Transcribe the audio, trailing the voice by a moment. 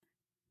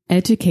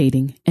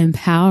Educating,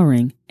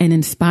 empowering, and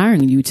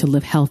inspiring you to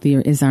live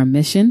healthier is our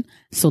mission.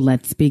 So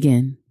let's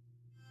begin.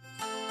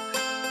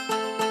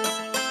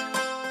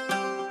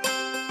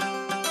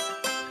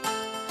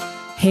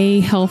 Hey,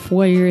 health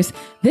warriors.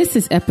 This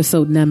is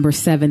episode number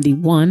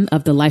 71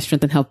 of the Life,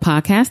 Strength, and Health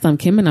podcast. I'm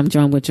Kim and I'm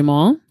joined with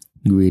Jamal.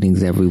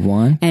 Greetings,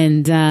 everyone.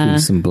 And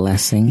peace and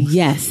blessings.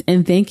 Yes.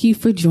 And thank you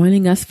for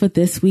joining us for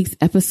this week's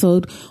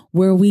episode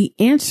where we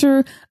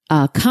answer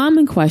a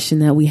common question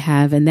that we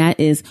have. And that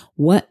is,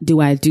 what do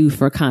I do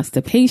for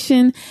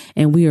constipation?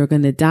 And we are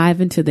going to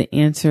dive into the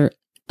answer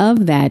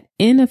of that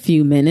in a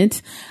few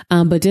minutes.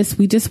 But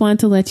we just wanted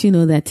to let you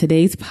know that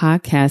today's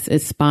podcast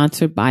is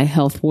sponsored by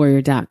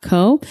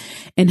healthwarrior.co,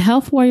 and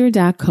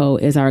healthwarrior.co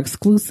is our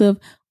exclusive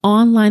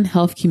online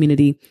health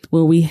community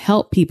where we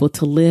help people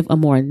to live a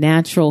more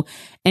natural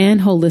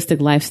and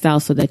holistic lifestyle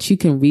so that you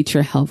can reach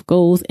your health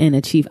goals and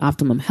achieve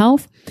optimum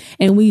health.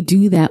 And we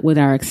do that with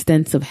our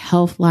extensive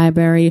health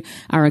library,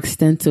 our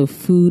extensive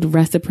food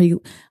recipe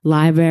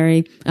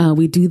library.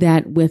 We do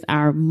that with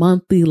our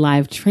monthly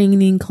live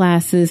training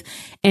classes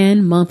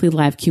and monthly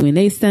live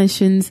Q&A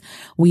sessions.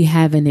 We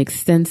have an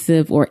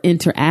extensive or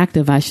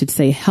interactive, I should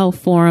say, health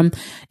forum,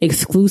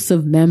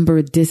 exclusive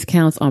member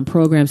discounts on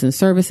programs and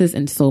services,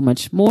 and so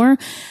much more.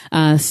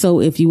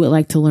 So if you would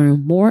like to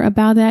learn more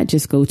about that,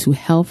 just go to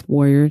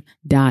healthwarrior.co.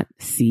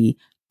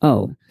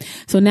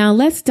 So now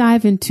let's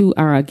dive into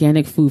our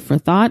organic food for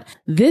thought.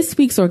 This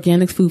week's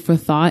organic food for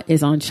thought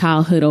is on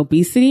childhood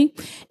obesity,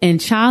 and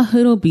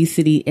childhood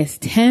obesity is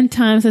 10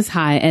 times as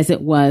high as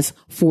it was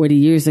 40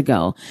 years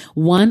ago.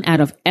 1 out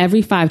of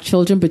every 5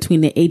 children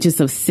between the ages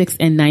of 6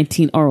 and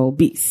 19 are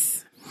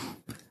obese.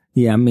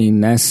 Yeah, I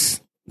mean, that's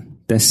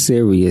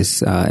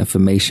serious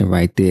information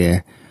right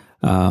there.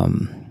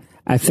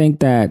 I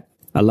think that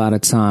a lot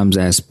of times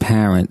as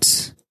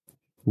parents,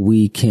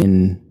 we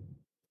can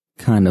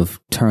kind of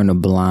turn a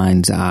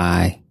blind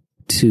eye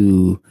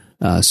to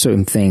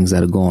certain things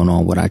that are going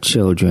on with our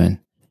children.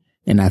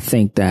 And I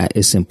think that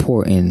it's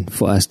important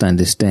for us to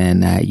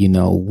understand that, you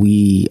know,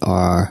 we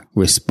are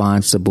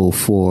responsible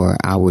for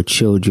our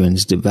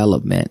children's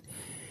development,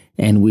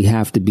 and we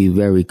have to be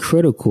very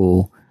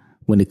critical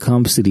when it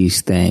comes to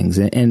these things.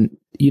 And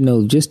you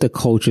know, just the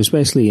culture,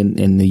 especially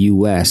in the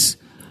U.S.,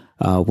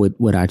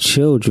 with our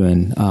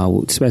children,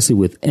 especially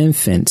with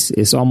infants,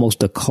 it's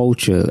almost a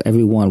culture.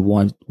 Everyone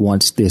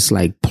wants this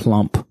like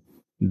plump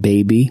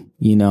baby,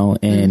 you know,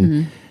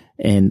 and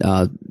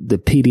the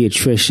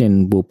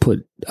pediatrician will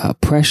put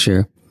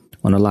pressure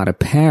on a lot of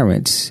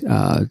parents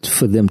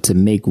for them to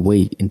make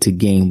weight and to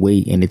gain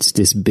weight, and it's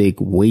this big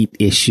weight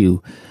issue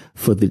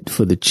for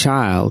the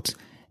child,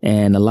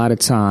 and a lot of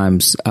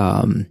times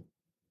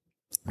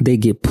they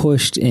get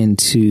pushed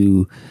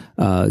into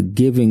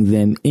giving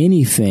them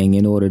anything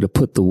in order to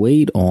put the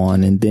weight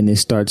on. And then it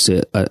starts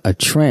a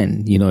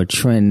trend, you know, a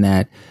trend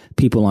that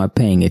people aren't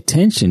paying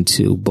attention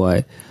to.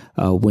 But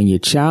when your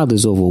child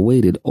is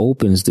overweight, it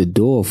opens the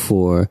door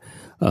for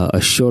a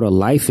shorter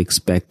life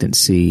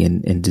expectancy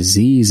and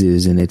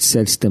diseases. And it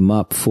sets them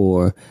up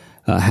for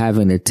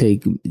having to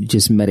take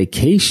just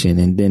medication.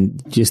 And then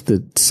just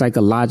the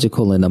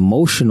psychological and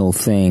emotional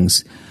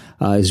things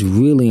is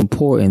really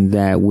important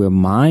that we're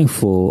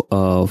mindful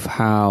of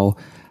how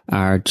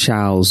our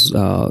child's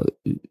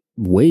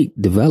weight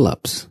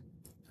develops.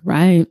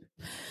 Right.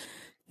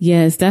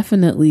 Yeah, it's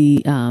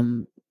definitely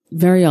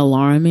very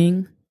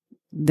alarming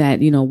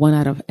that, you know, 1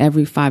 out of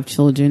every 5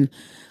 children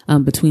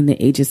between the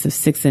ages of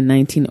 6 and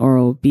 19 are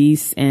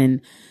obese.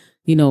 And,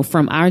 you know,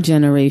 from our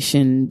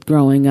generation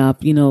growing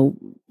up, you know,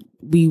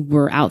 we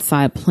were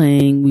outside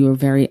playing, we were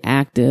very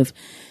active.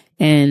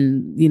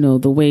 And, you know,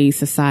 the way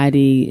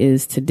society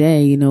is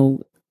today, you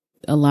know,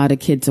 a lot of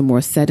kids are more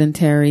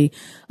sedentary.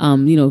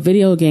 You know,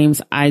 video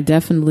games, I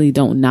definitely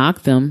don't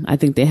knock them. I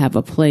think they have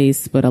a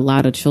place, but a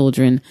lot of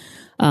children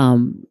are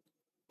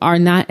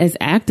not as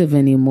active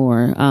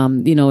anymore.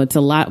 You know, it's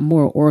a lot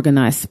more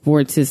organized.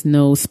 Sports is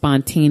no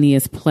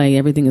spontaneous play.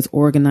 Everything is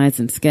organized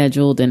and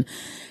scheduled. And,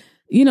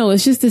 you know,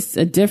 it's just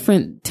a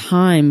different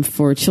time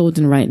for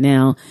children right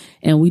now.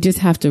 And we just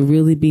have to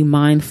really be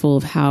mindful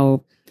of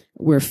how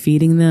we're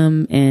feeding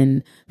them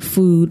and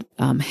food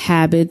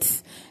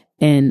habits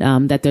and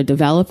that they're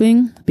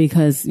developing,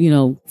 because, you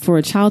know, for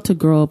a child to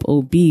grow up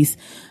obese,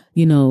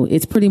 you know,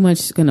 it's pretty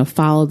much going to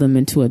follow them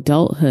into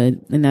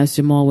adulthood. And as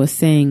Jamal was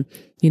saying,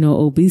 you know,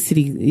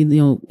 obesity, you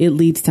know, it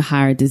leads to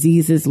higher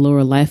diseases,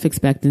 lower life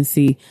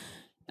expectancy,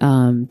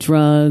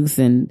 drugs,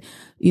 and,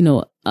 you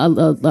know, a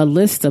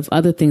list of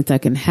other things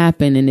that can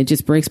happen. And it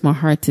just breaks my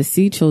heart to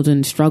see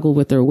children struggle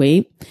with their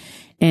weight.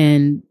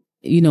 And,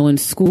 you know, in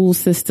school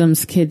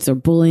systems, kids are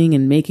bullying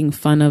and making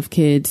fun of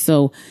kids.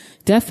 So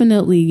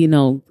definitely, you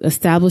know,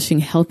 establishing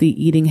healthy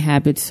eating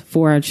habits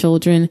for our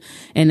children.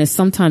 And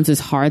sometimes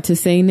it's hard to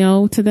say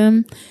no to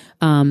them.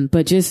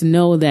 But just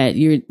know that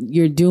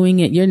you're doing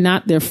it. You're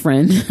not their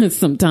friend.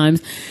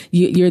 Sometimes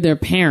you're their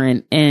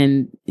parent,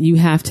 and you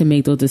have to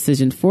make those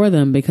decisions for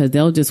them, because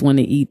they'll just want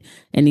to eat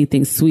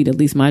anything sweet. At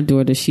least my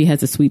daughter, she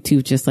has a sweet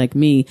tooth just like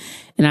me.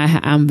 And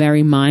I'm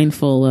very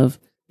mindful of,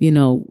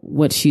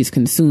 what she's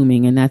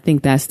consuming. And I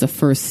think that's the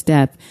first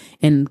step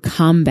in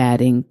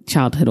combating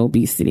childhood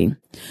obesity.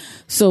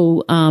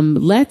 So,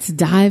 let's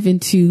dive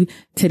into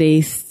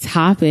today's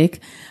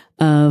topic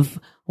of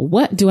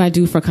what do I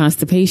do for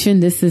constipation?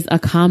 This is a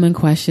common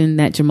question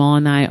that Jamal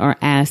and I are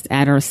asked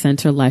at our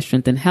center, Life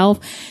Strength and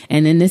Health.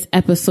 And in this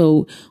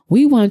episode,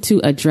 we want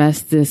to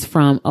address this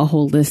from a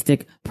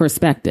holistic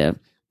perspective.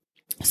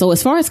 So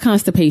as far as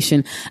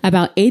constipation,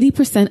 about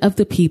 80% of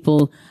the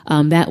people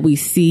that we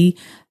see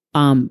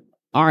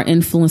are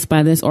influenced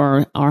by this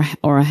or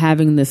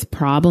having this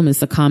problem.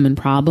 It's a common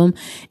problem.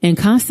 And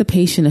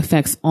constipation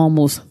affects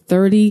almost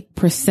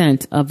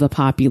 30% of the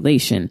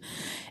population.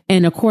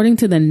 And according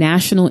to the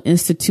National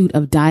Institute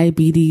of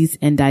Diabetes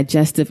and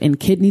Digestive and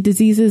Kidney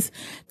Diseases,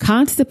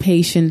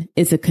 constipation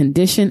is a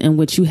condition in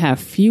which you have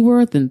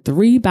fewer than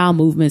 3 bowel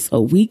movements a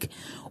week,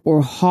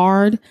 or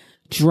hard,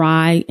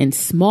 dry, and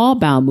small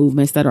bowel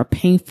movements that are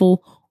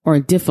painful or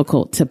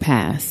difficult to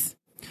pass.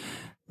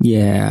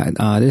 Yeah,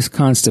 this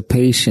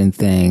constipation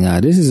thing,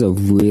 this is a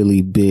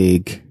really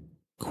big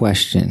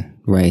question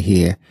right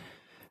here.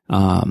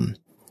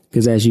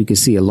 Because as you can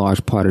see, a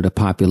large part of the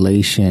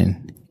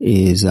population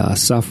is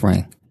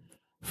suffering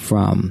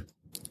from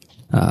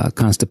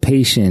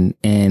constipation.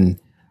 And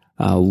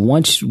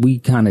once we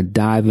kind of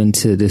dive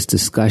into this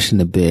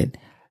discussion a bit,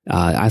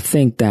 I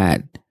think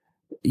that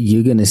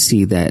you're going to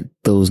see that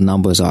those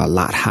numbers are a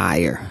lot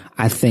higher.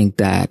 I think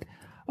that,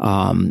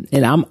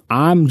 and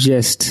I'm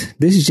just,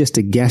 this is just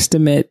a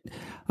guesstimate.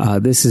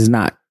 This is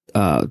not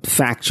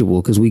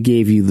factual because we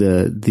gave you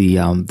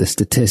the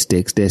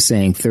statistics. They're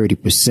saying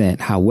 30%.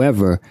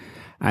 However,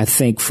 I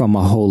think from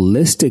a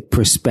holistic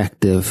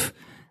perspective,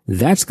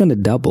 that's going to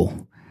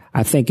double.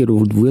 I think it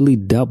would really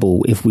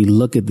double if we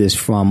look at this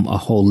from a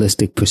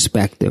holistic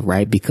perspective,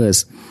 right?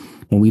 Because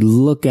when we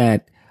look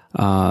at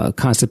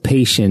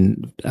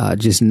constipation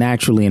just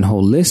naturally and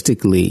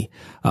holistically,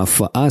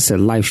 for us at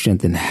Life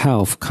Strength and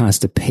Health,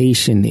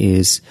 constipation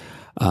is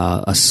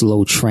a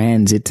slow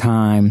transit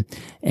time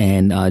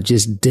and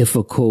just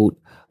difficult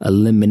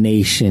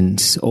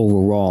eliminations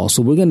overall.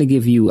 So we're going to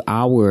give you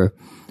our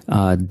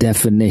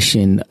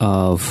definition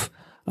of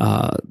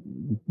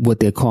what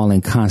they're calling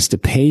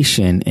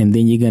constipation, and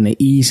then you're going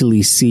to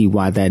easily see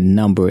why that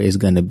number is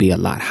going to be a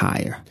lot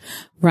higher.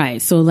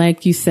 Right. So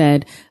like you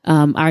said,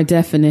 our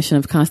definition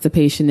of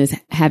constipation is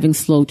having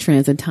slow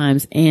transit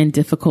times and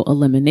difficult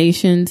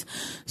eliminations.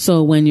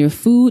 So when your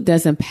food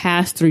doesn't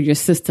pass through your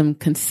system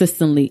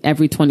consistently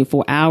every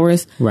 24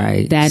 hours,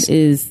 right, that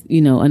is,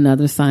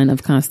 another sign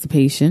of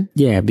constipation.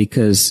 Yeah,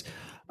 because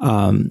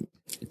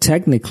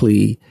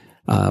technically,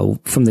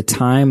 from the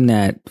time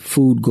that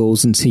food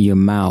goes into your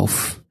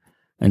mouth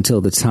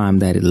until the time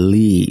that it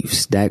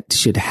leaves, that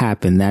should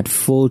happen. That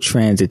full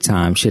transit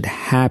time should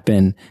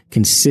happen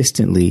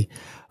consistently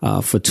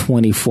for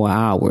 24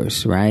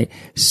 hours, right?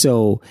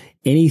 So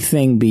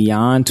anything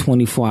beyond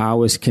 24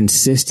 hours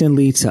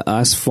consistently to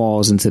us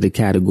falls into the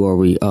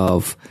category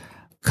of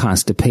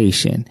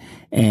constipation.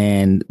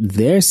 And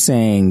they're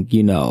saying,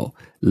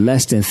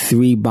 less than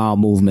 3 bowel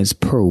movements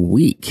per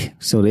week.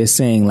 So they're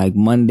saying like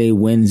Monday,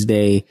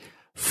 Wednesday,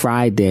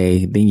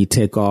 Friday, then you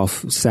take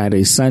off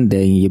Saturday,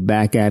 Sunday, and you're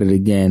back at it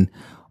again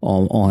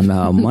on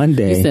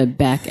Monday. You said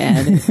back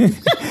at it.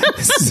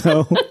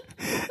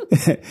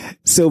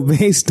 So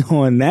based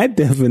on that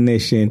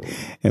definition,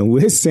 and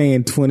we're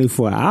saying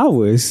 24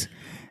 hours,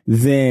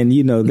 then,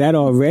 that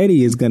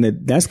already that's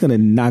going to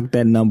knock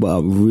that number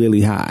up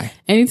really high.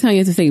 Anytime you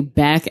have to say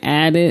back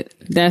at it,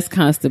 that's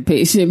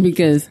constipation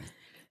because,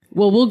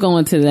 well, we'll go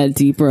into that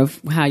deeper of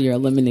how your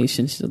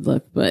elimination should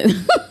look, but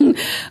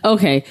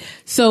okay.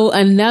 So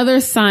another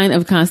sign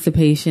of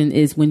constipation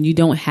is when you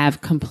don't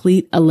have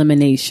complete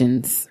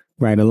eliminations.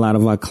 Right. A lot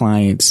of our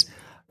clients,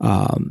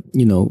 and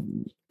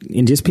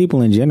just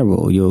people in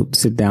general, you'll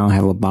sit down,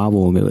 have a bowel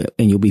movement,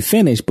 and you'll be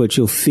finished, but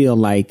you'll feel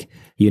like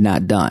you're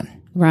not done.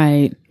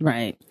 Right.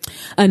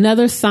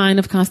 Another sign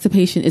of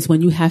constipation is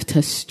when you have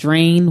to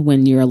strain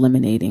when you're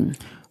eliminating.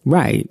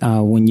 Right.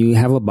 When you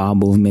have a bowel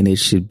movement, it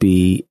should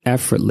be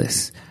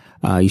effortless.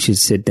 You should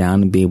sit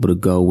down and be able to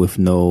go with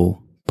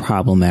no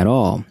problem at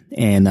all.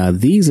 And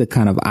these are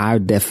kind of our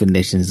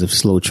definitions of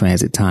slow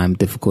transit time,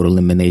 difficult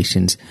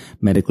eliminations.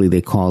 Medically,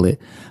 they call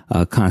it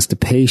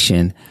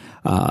constipation.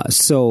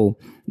 So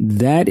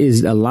that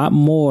is a lot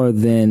more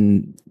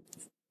than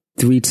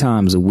 3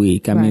 times a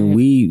week. I mean,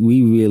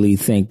 we really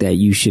think that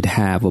you should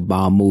have a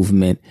bowel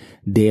movement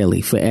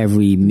daily. For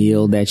every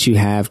meal that you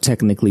have,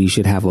 technically you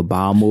should have a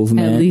bowel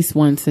movement. At least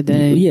once a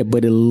day. Yeah,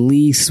 but at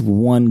least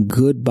one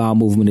good bowel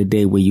movement a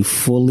day where you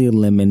fully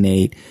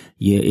eliminate,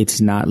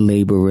 it's not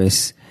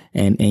laborious.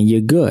 And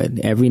you're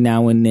good. Every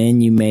now and then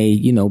you may,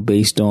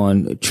 based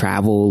on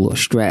travel or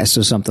stress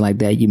or something like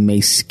that, you may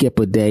skip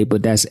a day,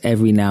 but that's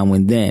every now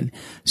and then.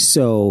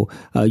 So,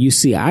 you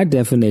see, our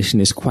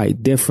definition is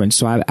quite different.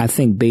 So I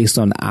think based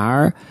on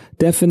our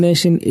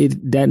definition,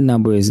 that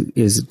number is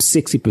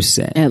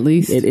 60%. At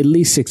least. At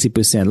least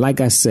 60%.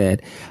 Like I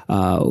said,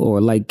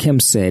 or like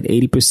Kim said,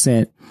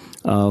 80%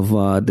 of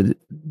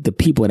the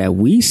people that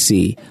we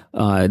see,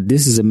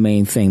 this is a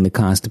main thing, the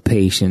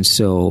constipation.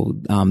 So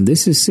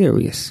this is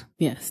serious.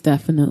 Yes,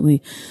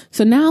 definitely.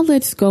 So now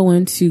let's go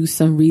into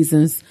some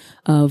reasons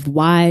of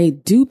why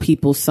do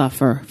people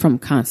suffer from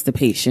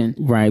constipation?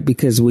 Right,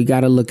 because we got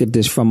to look at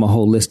this from a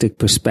holistic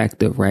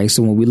perspective, right?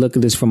 So when we look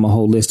at this from a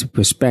holistic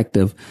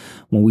perspective,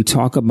 when we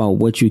talk about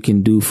what you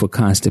can do for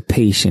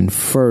constipation,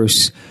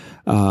 first,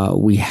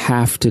 we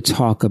have to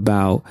talk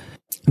about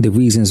the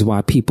reasons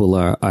why people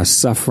are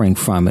suffering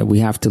from it. We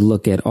have to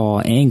look at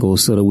all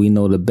angles so that we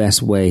know the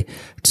best way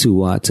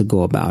to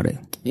go about it.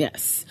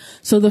 Yes.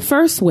 So the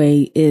first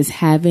way is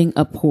having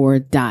a poor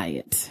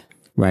diet.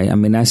 Right. I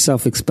mean, that's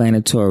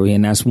self-explanatory.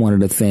 And that's one of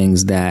the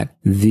things that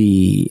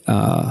the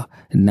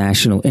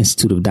National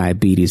Institute of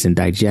Diabetes and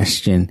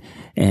Digestion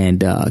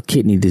and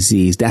kidney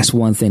disease, that's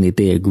one thing that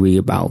they agree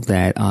about,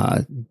 that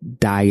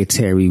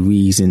dietary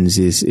reasons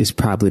is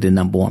probably the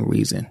number one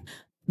reason.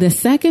 The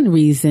second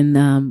reason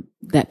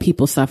that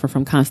people suffer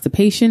from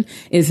constipation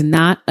is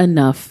not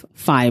enough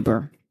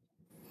fiber.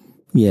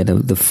 Yeah,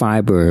 the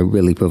fiber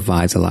really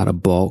provides a lot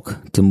of bulk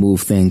to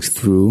move things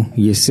through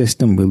your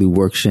system, really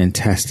works your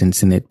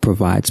intestines, and it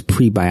provides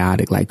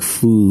prebiotic like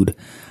food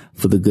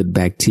for the good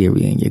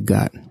bacteria in your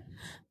gut.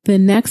 The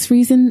next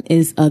reason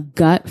is a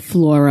gut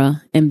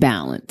flora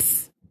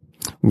imbalance.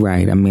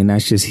 Right. I mean,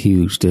 that's just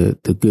huge. The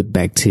good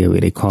bacteria,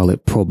 they call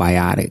it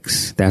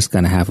probiotics. That's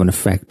going to have an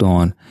effect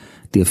on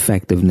the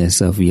effectiveness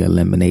of your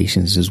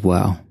eliminations as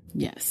well.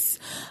 Yes.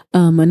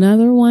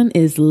 Another one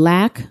is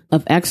lack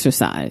of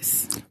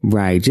exercise.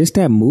 Right. Just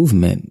that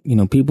movement. You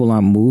know, people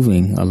aren't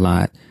moving a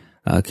lot.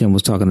 Kim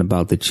was talking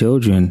about the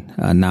children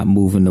not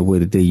moving the way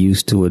that they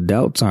used to.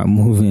 Adults aren't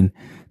moving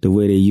the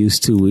way they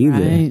used to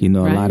either. Right, you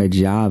know, right. A lot of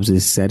jobs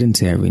is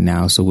sedentary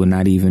now, so we're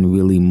not even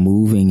really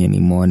moving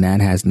anymore. And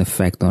that has an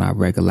effect on our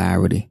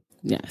regularity.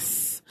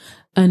 Yes.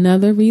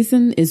 Another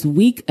reason is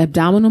weak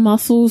abdominal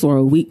muscles or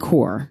a weak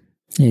core.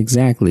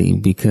 Exactly.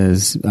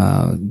 Because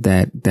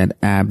that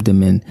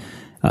abdomen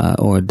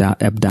or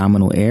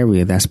abdominal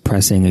area, that's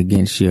pressing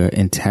against your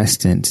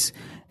intestines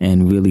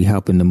and really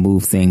helping to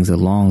move things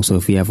along. So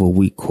if you have a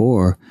weak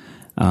core,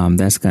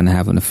 that's going to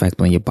have an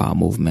effect on your bowel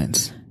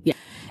movements. Yeah.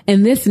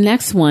 And this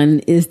next one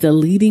is the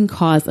leading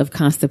cause of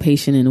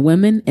constipation in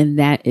women, and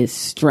that is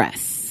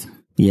stress.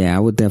 Yeah, I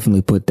would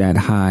definitely put that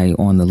high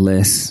on the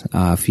list.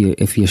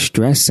 If you're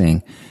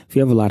stressing, if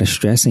you have a lot of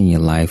stress in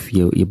your life,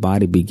 your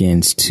body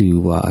begins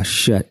to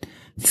shut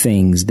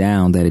things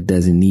down that it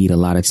doesn't need. A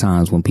lot of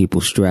times when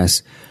people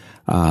stress,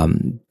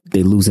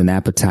 they lose an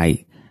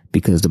appetite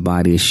because the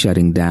body is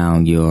shutting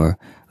down your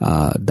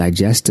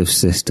digestive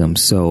system.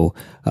 So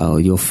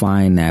you'll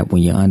find that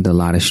when you're under a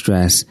lot of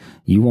stress,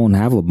 you won't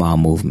have a bowel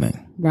movement.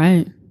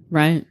 Right,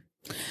 right.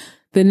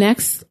 The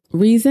next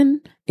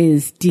reason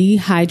is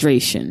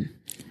dehydration.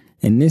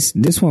 And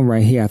this one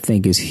right here, I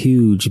think is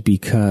huge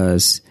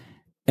because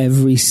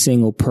every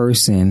single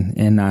person,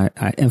 and I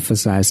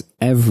emphasize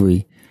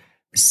every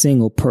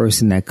single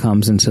person that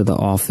comes into the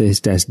office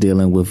that's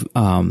dealing with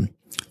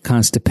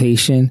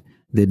constipation,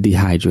 they're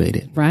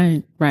dehydrated.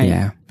 Right, right.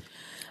 Yeah.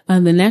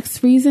 The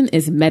next reason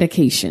is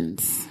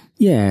medications.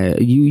 Yeah,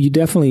 you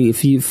definitely,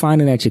 if you're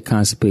finding that you're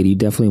constipated, you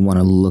definitely want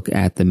to look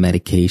at the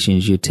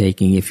medications you're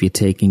taking, if you're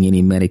taking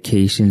any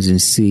medications,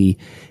 and see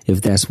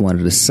if that's one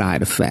of the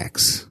side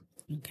effects.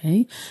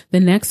 Okay. The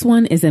next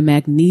one is a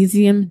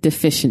magnesium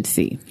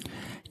deficiency.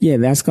 Yeah,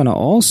 that's going to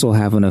also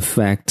have an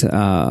effect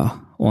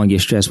on your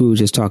stress. We were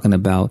just talking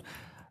about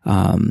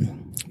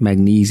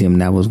magnesium.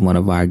 That was one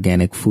of our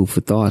organic food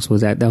for thoughts.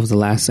 That was the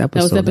last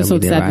episode? That was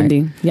episode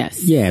 70. Right?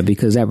 Yes. Yeah,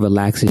 because that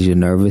relaxes your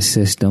nervous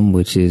system,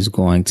 which is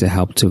going to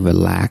help to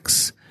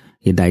relax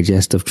your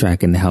digestive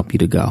tract and help you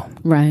to go.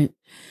 Right.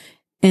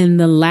 And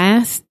the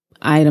last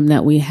item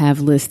that we have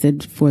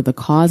listed for the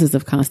causes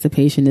of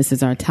constipation, this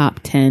is our top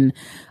 10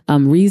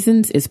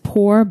 reasons, is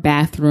poor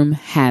bathroom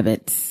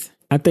habits.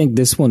 I think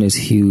this one is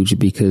huge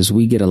because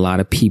we get a lot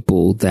of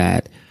people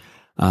that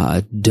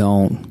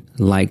don't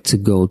like to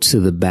go to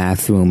the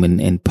bathroom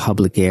in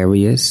public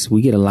areas.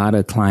 We get a lot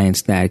of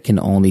clients that can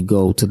only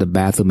go to the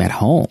bathroom at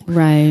home.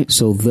 Right.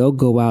 So they'll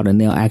go out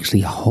and they'll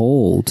actually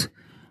hold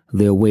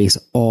their waist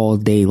all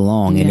day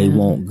long and they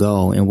won't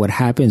go. And what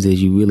happens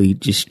is you really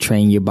just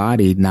train your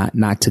body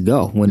not to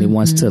go. When it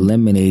wants to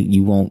eliminate,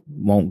 you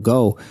won't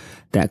go.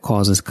 That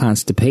causes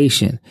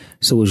constipation.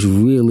 So it's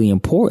really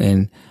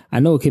important.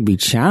 I know it can be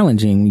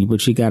challenging,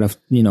 but you got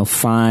to,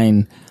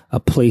 find a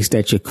place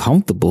that you're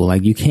comfortable.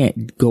 Like you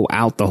can't go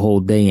out the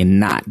whole day and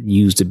not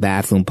use the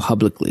bathroom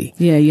publicly.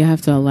 Yeah, you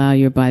have to allow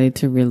your body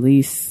to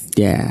release.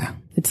 Yeah.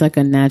 It's like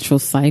a natural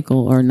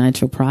cycle or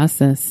natural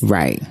process.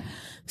 Right.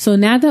 So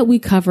now that we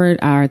covered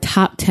our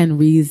top 10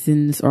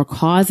 reasons or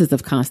causes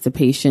of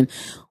constipation,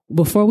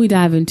 before we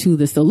dive into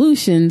the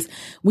solutions,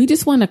 we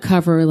just want to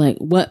cover like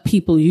what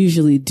people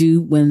usually do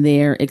when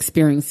they're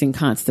experiencing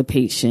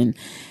constipation.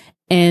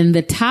 And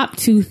the top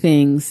two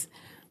things,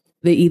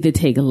 they either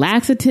take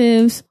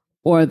laxatives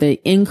or they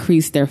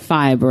increase their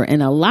fiber.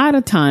 And a lot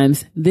of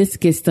times this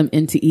gets them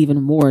into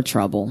even more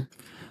trouble.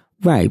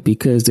 Right,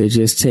 because they're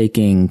just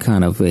taking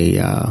kind of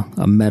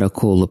a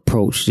medical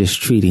approach,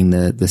 just treating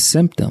the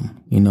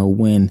symptom.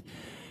 When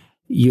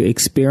you're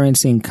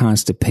experiencing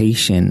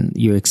constipation,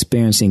 you're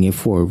experiencing it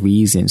for a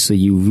reason. So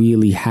you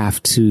really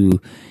have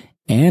to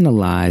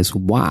analyze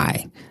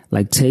why.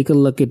 Like, take a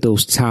look at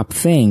those top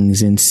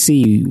things and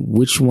see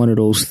which one of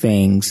those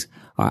things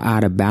are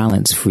out of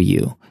balance for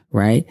you,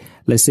 right?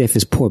 Let's say if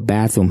it's poor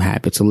bathroom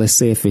habits, or let's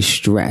say if it's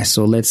stress,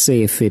 or let's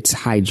say if it's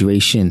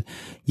hydration.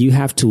 You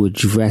have to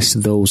address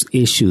those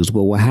issues.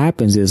 But what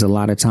happens is a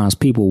lot of times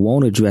people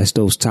won't address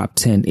those top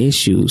 10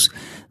 issues.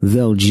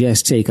 They'll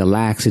just take a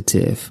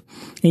laxative.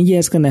 And yeah,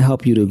 it's going to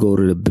help you to go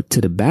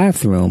to the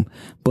bathroom,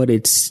 but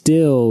it's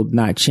still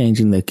not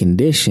changing the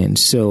condition.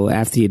 So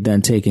after you're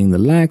done taking the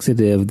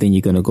laxative, then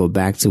you're going to go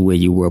back to where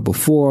you were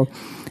before.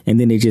 And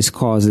then it just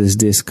causes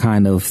this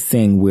kind of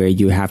thing where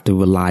you have to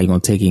rely on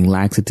taking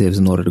laxatives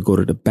in order to go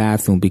to the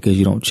bathroom because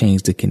you don't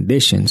change the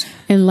conditions.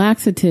 And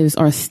laxatives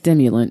are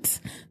stimulants.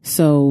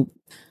 So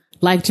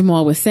like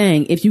Jamal was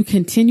saying, if you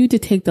continue to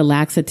take the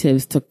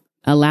laxatives to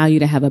allow you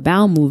to have a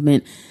bowel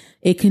movement,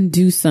 it can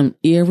do some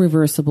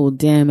irreversible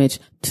damage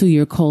to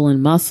your colon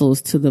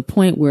muscles to the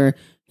point where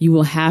you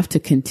will have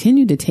to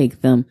continue to take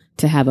them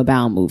to have a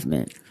bowel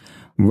movement.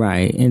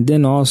 Right. And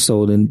then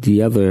also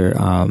the other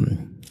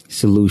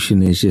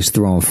solution is just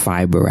throwing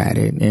fiber at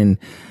it. And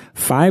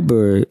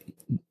fiber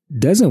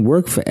doesn't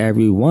work for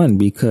everyone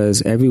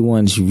because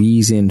everyone's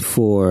reason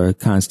for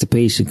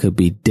constipation could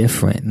be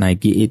different.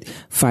 Like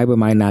fiber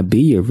might not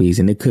be your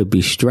reason. It could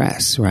be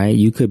stress, right?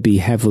 You could be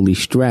heavily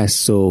stressed.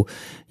 So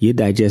your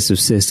digestive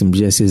system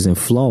just isn't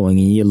flowing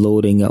and you're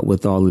loading up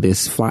with all of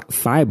this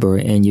fiber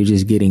and you're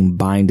just getting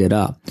binded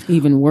up.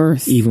 Even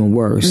worse.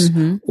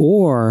 Mm-hmm.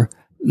 Or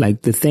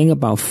like the thing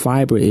about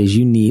fiber is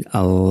you need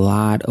a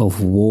lot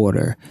of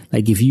water.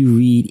 Like if you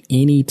read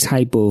any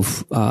type of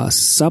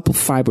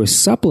fiber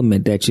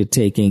supplement that you're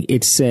taking,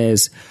 it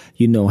says,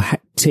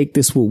 take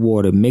this with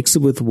water, mix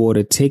it with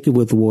water, take it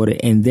with water,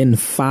 and then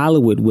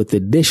follow it with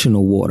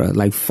additional water.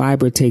 Like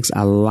fiber takes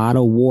a lot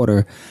of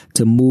water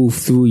to move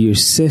through your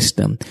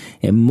system.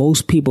 And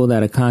most people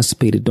that are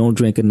constipated don't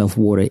drink enough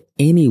water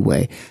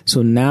anyway.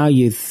 So now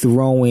you're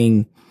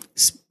throwing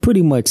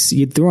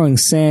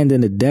sand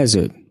in the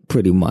desert.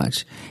 Pretty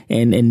much.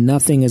 And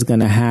nothing is going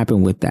to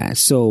happen with that.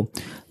 So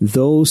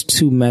those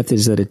two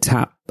methods are the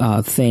top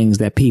things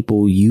that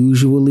people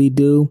usually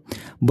do,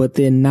 but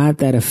they're not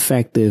that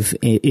effective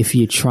if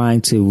you're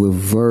trying to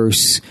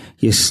reverse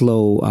your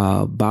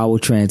slow bowel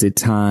transit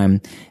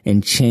time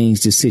and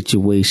change the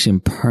situation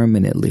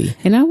permanently.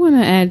 And I want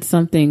to add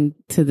something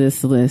to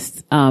this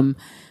list.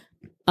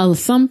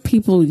 Some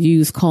people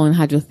use colon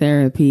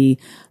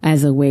hydrotherapy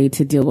as a way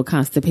to deal with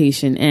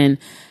constipation. And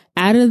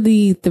out of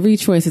the three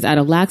choices, out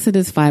of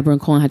laxatives, fiber, and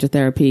colon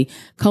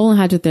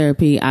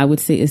hydrotherapy, I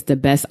would say is the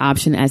best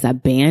option as a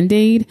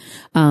Band-Aid,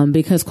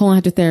 because colon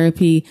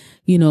hydrotherapy,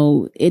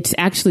 it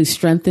actually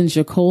strengthens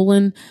your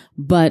colon.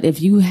 But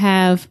if you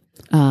have,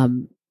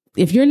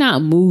 if you're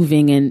not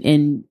moving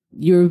and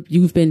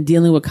you've been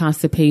dealing with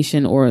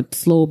constipation or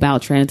slow bowel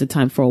transit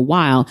time for a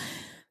while,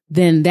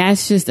 then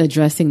that's just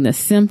addressing the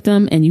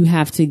symptom and you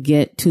have to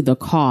get to the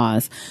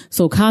cause.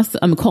 So colon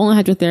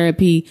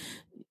hydrotherapy,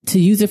 to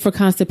use it for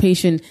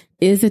constipation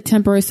is a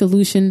temporary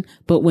solution,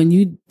 but when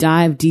you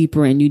dive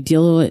deeper and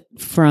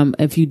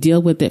if you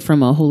deal with it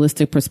from a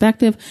holistic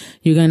perspective,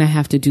 you're going to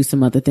have to do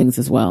some other things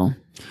as well.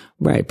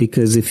 Right.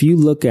 Because if you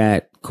look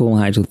at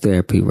colon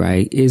hydrotherapy,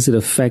 right, is it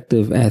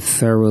effective at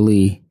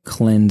thoroughly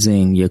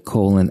cleansing your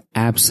colon?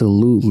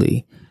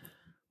 Absolutely.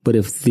 But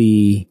if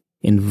the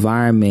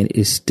environment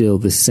is still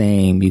the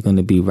same, you're going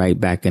to be right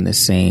back in the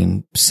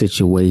same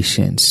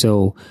situation.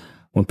 So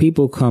when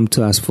people come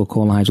to us for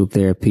colon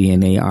hydrotherapy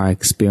and they are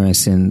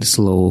experiencing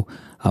slow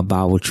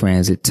bowel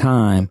transit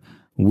time,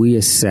 we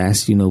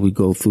assess, we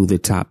go through the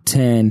top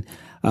 10.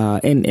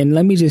 And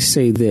let me just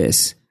say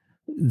this.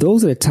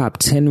 Those are the top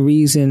 10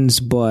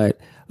 reasons, but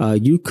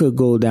you could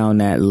go down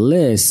that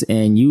list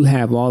and you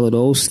have all of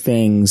those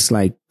things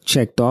like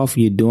checked off,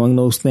 you're doing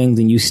those things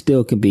and you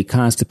still can be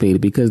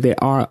constipated because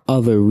there are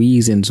other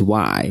reasons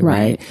why,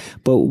 right?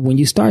 But when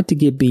you start to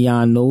get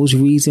beyond those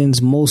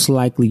reasons, most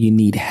likely you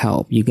need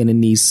help. You're going to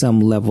need some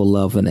level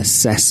of an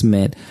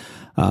assessment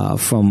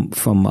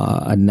from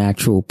a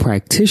natural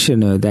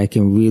practitioner that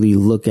can really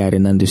look at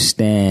and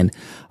understand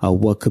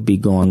what could be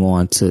going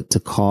on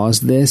to cause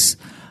this.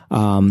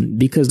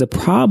 Because the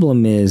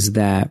problem is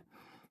that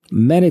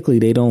medically,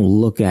 they don't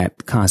look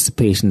at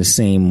constipation the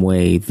same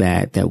way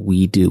that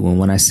we do. And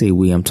when I say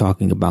we, I'm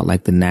talking about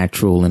like the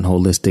natural and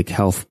holistic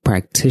health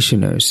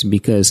practitioners,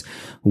 because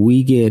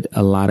we get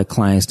a lot of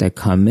clients that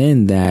come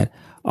in that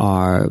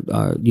are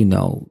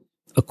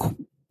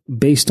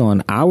based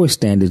on our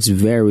standards,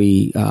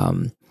 very,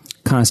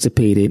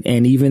 constipated,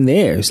 and even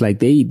theirs, like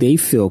they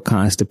feel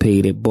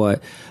constipated,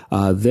 but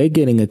they're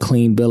getting a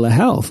clean bill of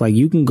health. Like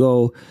you can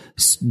go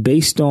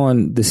based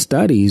on the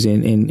studies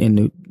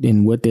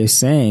and what they're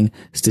saying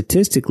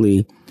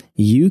statistically,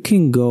 you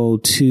can go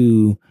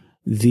to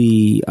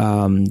the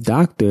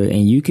doctor,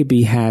 and you could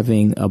be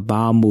having a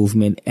bowel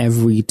movement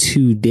every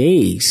 2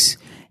 days.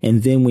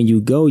 And then when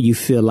you go, you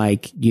feel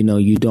like,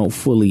 you don't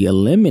fully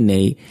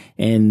eliminate,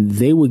 and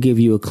they will give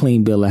you a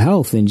clean bill of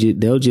health, and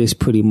they'll just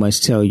pretty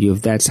much tell you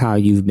if that's how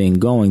you've been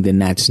going, then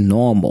that's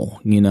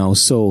normal,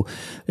 So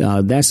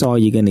that's all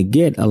you're going to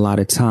get a lot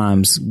of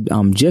times,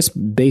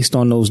 just based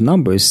on those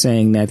numbers,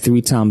 saying that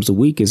 3 times a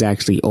week is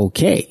actually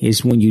okay.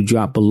 It's when you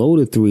drop below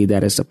the 3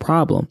 that it's a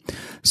problem.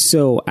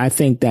 So I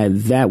think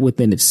that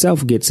within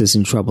itself gets us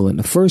in trouble in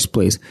the first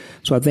place.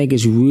 So I think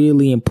it's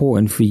really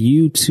important for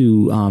you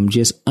to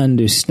just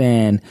understand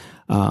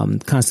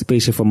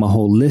constipation from a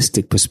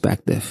holistic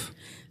perspective.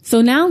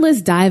 So now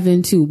let's dive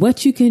into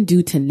what you can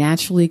do to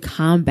naturally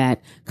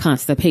combat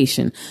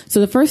constipation. So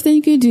the first thing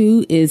you can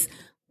do is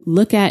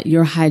look at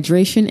your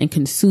hydration and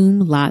consume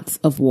lots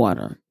of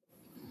water.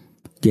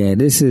 Yeah,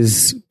 this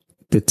is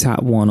the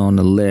top one on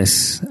the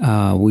list.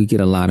 We get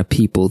a lot of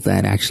people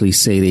that actually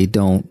say they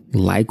don't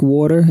like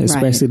water,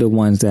 especially the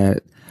ones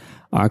that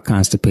are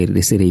constipated.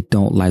 They say they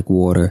don't like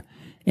water,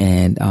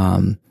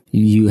 and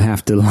you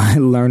have to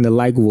learn to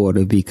like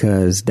water,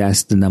 because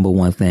that's the number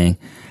one thing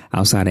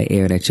outside of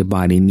air that your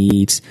body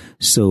needs.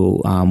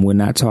 So we're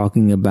not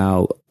talking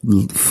about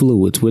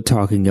fluids. We're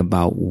talking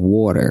about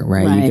water,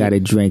 right? You got to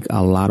drink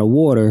a lot of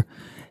water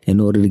in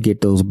order to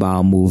get those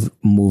bowel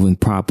moving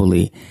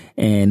properly.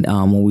 And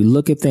when we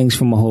look at things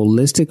from a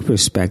holistic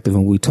perspective,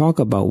 and we talk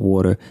about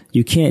water,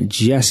 you can't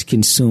just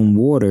consume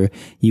water.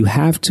 You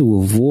have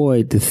to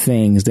avoid the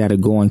things that are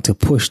going to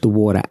push the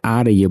water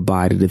out of your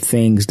body, the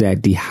things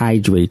that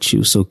dehydrate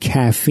you. So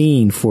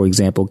caffeine, for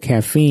example,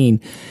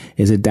 caffeine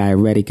is a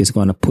diuretic. It's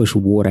going to push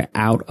water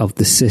out of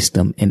the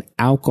system, and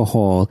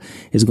alcohol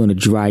is going to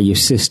dry your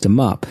system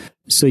up.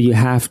 So you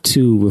have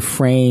to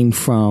refrain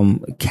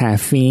from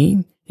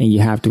caffeine, and you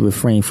have to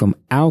refrain from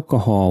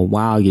alcohol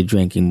while you're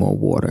drinking more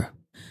water.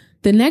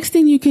 The next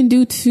thing you can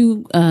do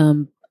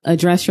to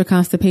address your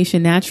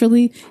constipation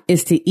naturally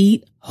is to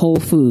eat whole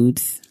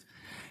foods.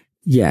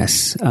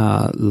 Yes.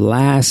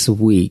 Last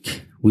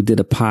week, we did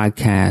a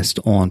podcast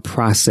on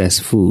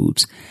processed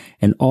foods,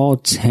 and all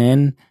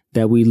 10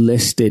 that we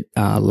listed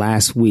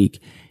last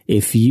week,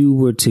 if you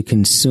were to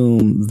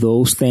consume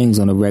those things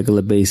on a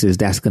regular basis,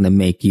 that's going to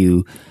make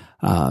you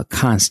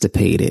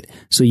constipated.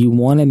 So you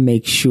want to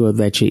make sure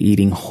that you're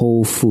eating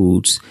whole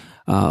foods,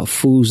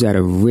 foods that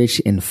are rich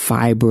in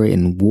fiber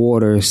and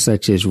water,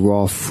 such as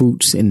raw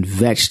fruits and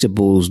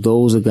vegetables.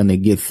 Those are going to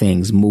get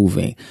things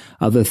moving.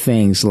 Other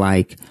things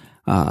like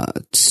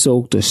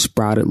soaked or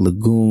sprouted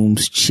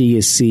legumes,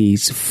 chia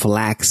seeds,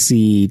 flax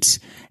seeds,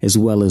 as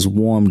well as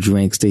warm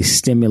drinks. They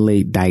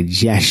stimulate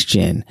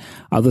digestion.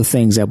 Other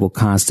things that will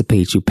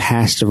constipate you: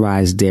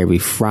 pasteurized dairy,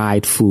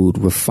 fried food,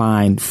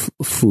 refined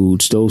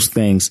foods. Those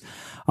things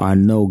are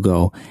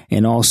no-go.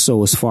 And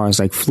also, as far as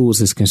like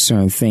fluids is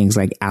concerned, things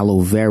like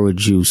aloe vera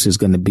juice is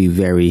going to be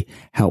very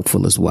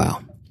helpful as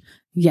well.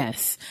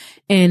 Yes.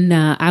 And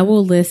I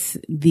will list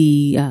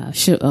the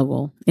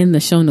in the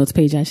show notes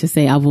page, I should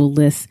say, I will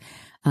list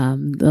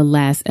the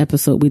last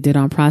episode we did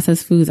on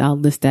processed foods. I'll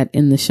list that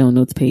in the show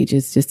notes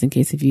pages, just in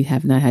case if you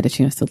have not had a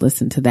chance to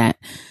listen to that.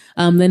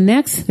 The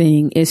next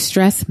thing is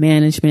stress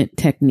management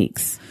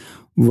techniques.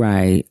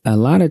 Right. A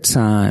lot of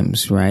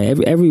times, right,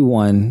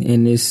 everyone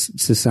in this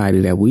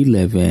society that we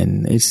live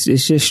in, it's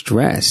just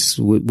stress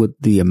with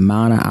the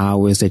amount of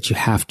hours that you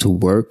have to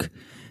work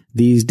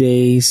these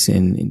days,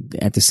 and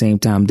at the same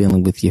time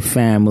dealing with your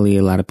family.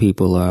 A lot of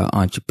people are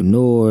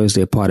entrepreneurs.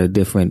 They're part of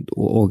different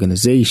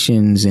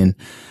organizations, and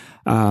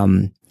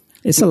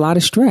it's a lot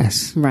of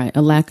stress. Right.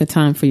 A lack of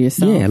time for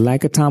yourself. Yeah,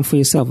 lack of time for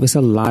yourself. It's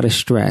a lot of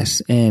stress.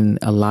 And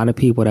a lot of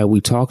people that we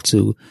talk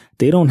to,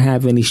 they don't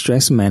have any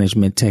stress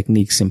management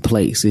techniques in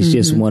place. It's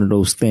just one of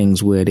those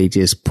things where they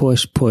just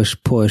push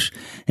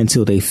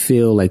until they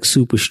feel like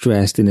super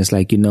stressed. And it's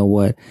like, you know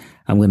what?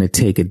 I'm going to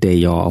take a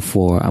day off,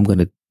 or I'm going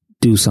to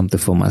do something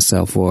for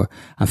myself, or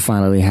I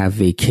finally have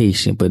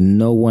vacation. But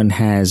no one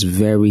has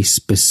very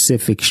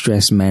specific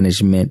stress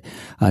management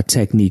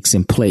techniques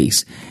in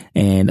place.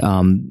 And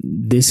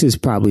this is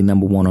probably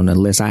number one on the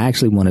list. I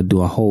actually want to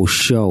do a whole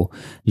show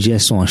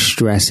just on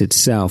stress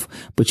itself,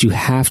 but you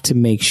have to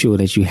make sure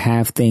that you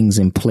have things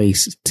in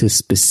place to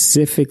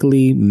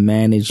specifically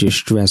manage your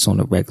stress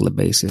on a regular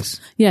basis.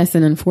 Yes.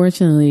 And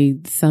unfortunately,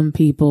 some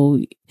people,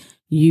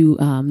 you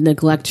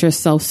neglect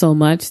yourself so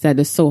much that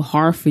it's so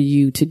hard for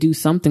you to do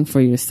something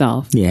for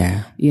yourself.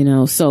 Yeah.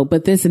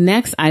 But this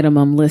next item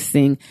I'm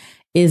listing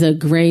is a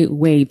great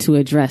way to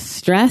address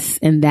stress,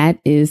 and that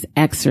is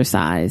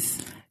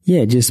exercise.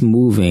 Yeah, just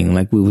moving,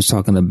 like we was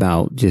talking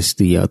about, just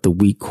the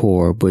weak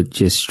core, but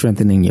just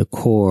strengthening your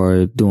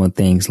core, doing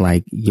things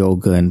like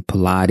yoga and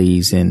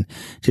Pilates and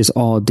just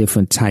all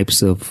different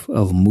types of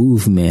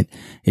movement.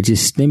 It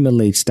just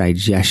stimulates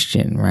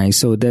digestion, right?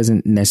 So it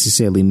doesn't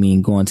necessarily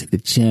mean going to the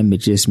gym.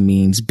 It just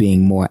means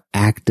being more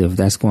active.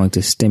 That's going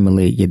to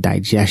stimulate your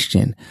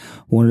digestion.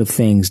 One of the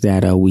things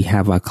that we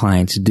have our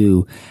clients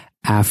do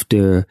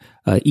after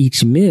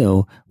each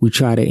meal, we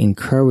try to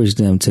encourage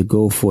them to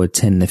go for a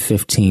 10 to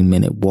 15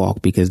 minute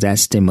walk because that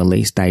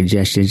stimulates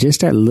digestion.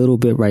 Just that little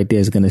bit right there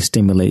is going to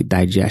stimulate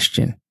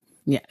digestion.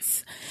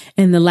 Yes.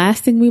 And the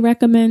last thing we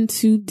recommend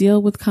to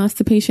deal with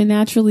constipation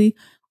naturally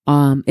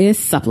is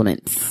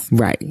supplements.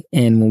 Right.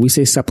 And when we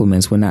say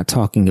supplements, we're not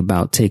talking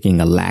about taking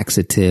a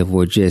laxative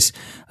or just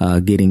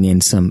getting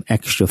in some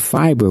extra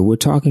fiber. We're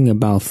talking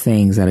about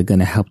things that are going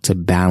to help to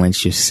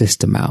balance your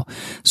system out.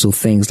 So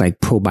things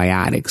like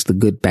probiotics, the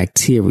good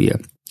bacteria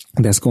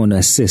that's going to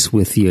assist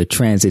with your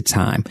transit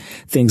time.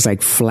 Things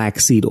like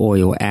flaxseed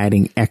oil,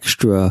 adding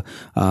extra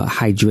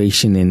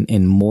hydration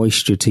and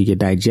moisture to your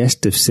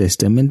digestive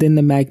system. And then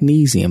the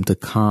magnesium to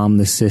calm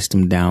the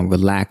system down,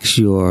 relax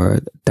your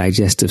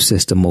digestive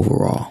system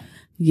overall.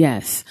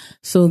 Yes.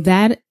 So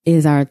that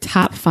is our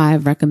top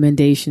 5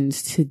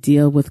 recommendations to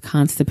deal with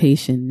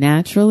constipation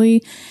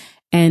naturally.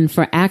 And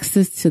for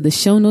access to the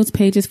show notes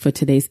pages for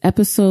today's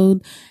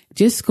episode,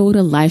 just go to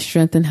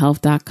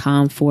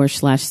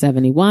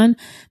lifestrengthandhealth.com/71.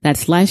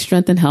 That's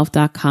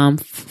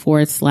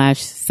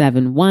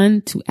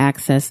lifestrengthandhealth.com/71 to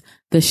access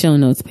the show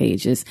notes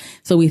pages.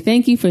 So we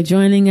thank you for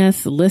joining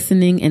us,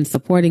 listening, and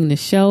supporting the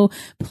show.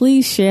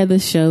 Please share the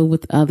show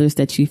with others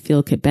that you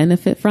feel could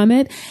benefit from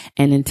it.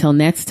 And until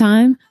next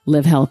time,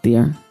 live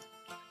healthier.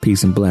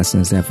 Peace and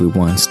blessings,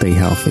 everyone. Stay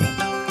healthy.